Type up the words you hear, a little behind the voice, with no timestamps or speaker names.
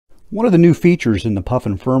One of the new features in the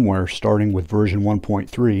Puffin firmware, starting with version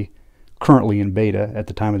 1.3, currently in beta at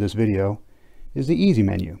the time of this video, is the Easy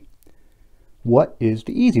menu. What is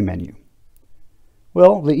the Easy menu?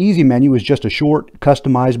 Well, the Easy menu is just a short,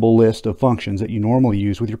 customizable list of functions that you normally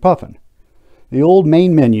use with your Puffin. The old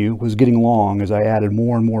main menu was getting long as I added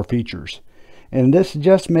more and more features, and this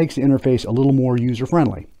just makes the interface a little more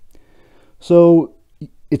user-friendly. So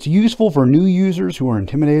it's useful for new users who are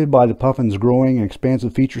intimidated by the Puffin's growing and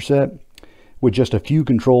expansive feature set with just a few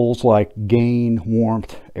controls like gain,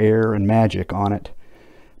 warmth, air, and magic on it.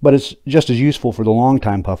 But it's just as useful for the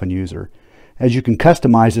longtime Puffin user, as you can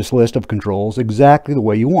customize this list of controls exactly the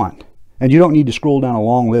way you want. And you don't need to scroll down a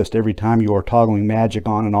long list every time you are toggling magic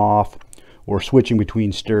on and off or switching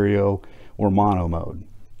between stereo or mono mode.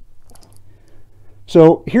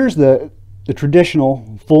 So here's the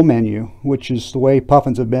traditional full menu, which is the way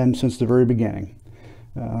Puffins have been since the very beginning.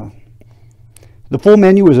 The full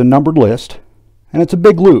menu is a numbered list, and it's a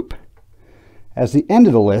big loop, as the end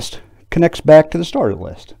of the list connects back to the start of the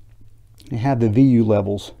list. You have the VU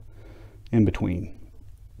levels in between,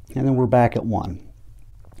 and then we're back at 1.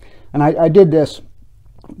 And I did this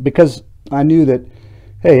because I knew that,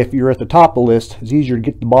 hey, if you're at the top of the list, it's easier to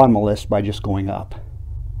get to the bottom of the list by just going up.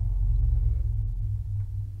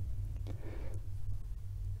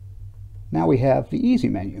 Now we have the Easy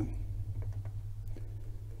menu.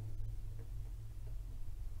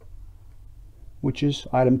 Which is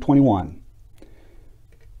item 21.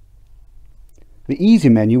 The Easy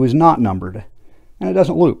menu is not numbered, and it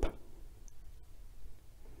doesn't loop.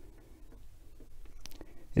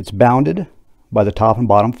 It's bounded by the top and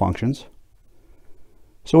bottom functions.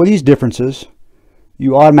 So with these differences,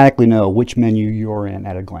 you automatically know which menu you're in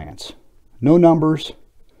at a glance. No numbers,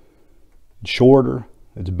 it's shorter,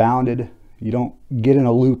 it's bounded. You don't get in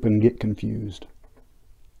a loop and get confused.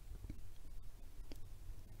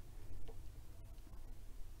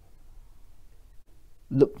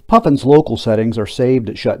 The Puffin's local settings are saved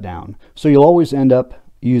at shutdown, so you'll always end up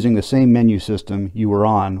using the same menu system you were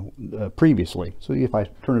on previously. So if I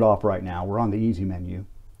turn it off right now, we're on the Easy menu.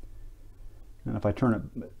 And if I turn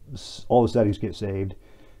it, all the settings get saved.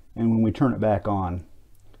 And when we turn it back on,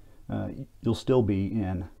 you'll still be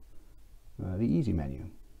in the Easy menu.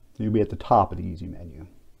 You'll be at the top of the Easy menu.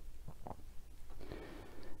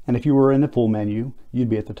 And if you were in the full menu, you'd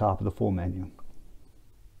be at the top of the full menu.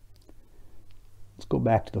 Let's go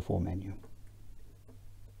back to the full menu.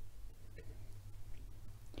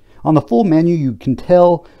 On the full menu, you can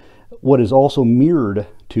tell what is also mirrored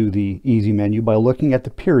to the Easy menu by looking at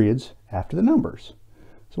the periods after the numbers.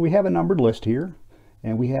 So we have a numbered list here,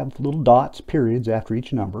 and we have little dots, periods, after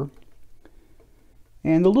each number.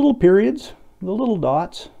 And the little periods, the little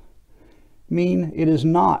dots, mean it is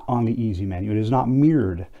not on the Easy menu. It is not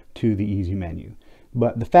mirrored to the Easy menu.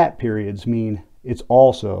 But the fat periods mean it's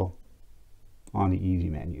also on the Easy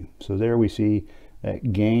menu. So there we see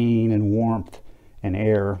that gain and warmth and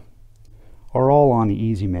air are all on the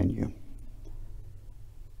Easy menu.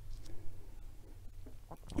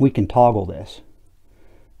 We can toggle this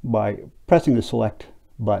by pressing the select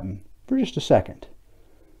button for just a second.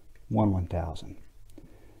 1/1000.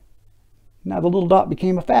 Now the little dot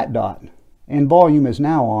became a fat dot, and volume is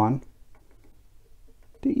now on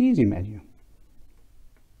the Easy menu.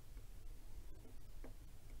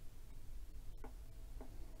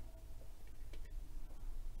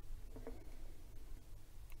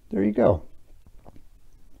 There you go.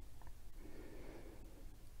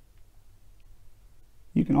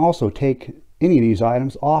 You can also take any of these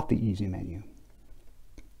items off the Easy menu,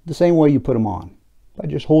 the same way you put them on, by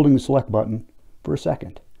just holding the select button for a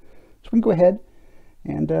second. So we can go ahead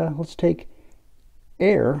and let's take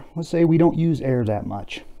air. Let's say we don't use air that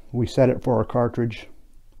much. We set it for our cartridge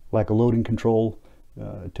like a loading control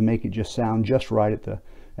to make it just sound just right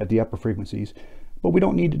at the upper frequencies, but we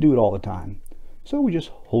don't need to do it all the time. So we just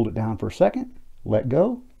hold it down for a second, let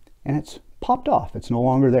go, and it's popped off. It's no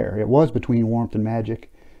longer there. It was between warmth and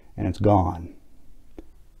magic, and it's gone.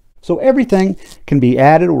 So everything can be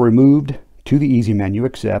added or removed to the Easy menu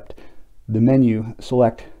except the menu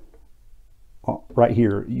select right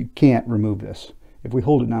here. You can't remove this. If we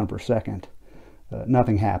hold it down for a second,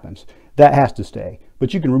 nothing happens. That has to stay.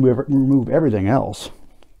 But you can remove everything else.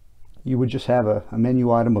 You would just have a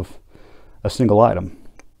menu item of a single item.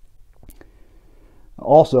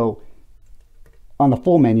 Also, on the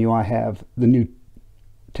full menu, I have the new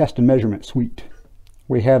test and measurement suite.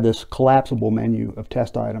 We have this collapsible menu of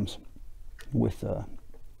test items with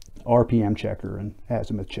RPM checker and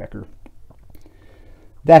azimuth checker.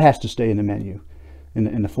 That has to stay in the menu,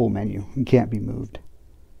 in the full menu, and can't be moved.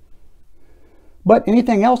 But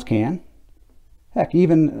anything else can. Heck,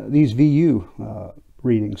 even these VU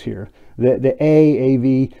readings here. The A,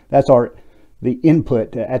 AV, that's the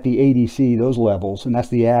input at the ADC, those levels, and that's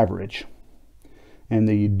the average. And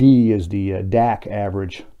the D is the DAC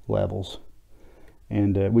average levels.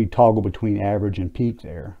 And we toggle between average and peak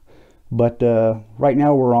there. But right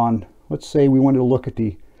now we're on, let's say we wanted to look at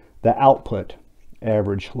the output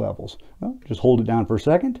average levels. Well, just hold it down for a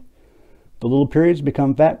second. The little periods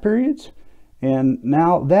become fat periods. And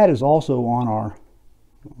now that is also on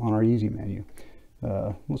our easy menu.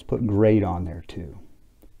 Let's put grade on there too.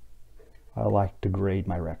 I like to grade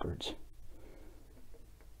my records.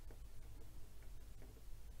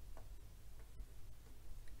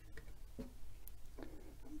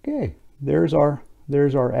 Okay, there's our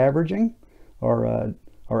averaging, our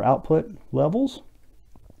output levels.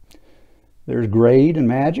 There's grade and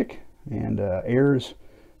magic, and errors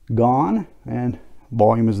gone, and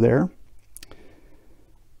volume is there.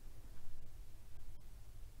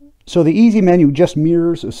 So the easy menu just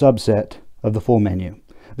mirrors a subset of the full menu.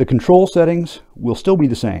 The control settings will still be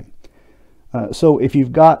the same. So if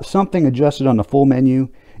you've got something adjusted on the full menu,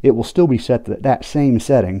 it will still be set to that same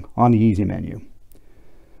setting on the easy menu.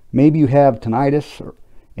 Maybe you have tinnitus,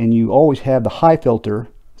 and you always have the high filter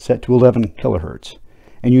set to 11 kilohertz,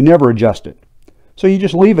 and you never adjust it. So you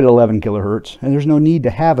just leave it at 11 kilohertz, and there's no need to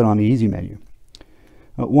have it on the easy menu.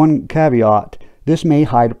 One caveat, this may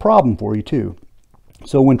hide a problem for you too.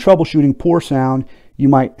 So when troubleshooting poor sound, you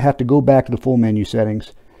might have to go back to the full menu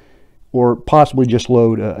settings, or possibly just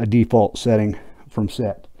load a default setting from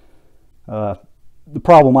set. The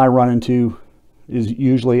problem I run into is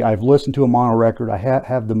usually I've listened to a mono record, I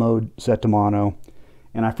have the mode set to mono,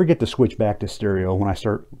 and I forget to switch back to stereo when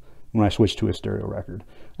I switch to a stereo record.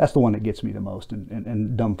 That's the one that gets me the most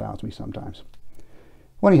and dumbfounds me sometimes.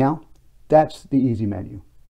 Well, anyhow, that's the easy menu.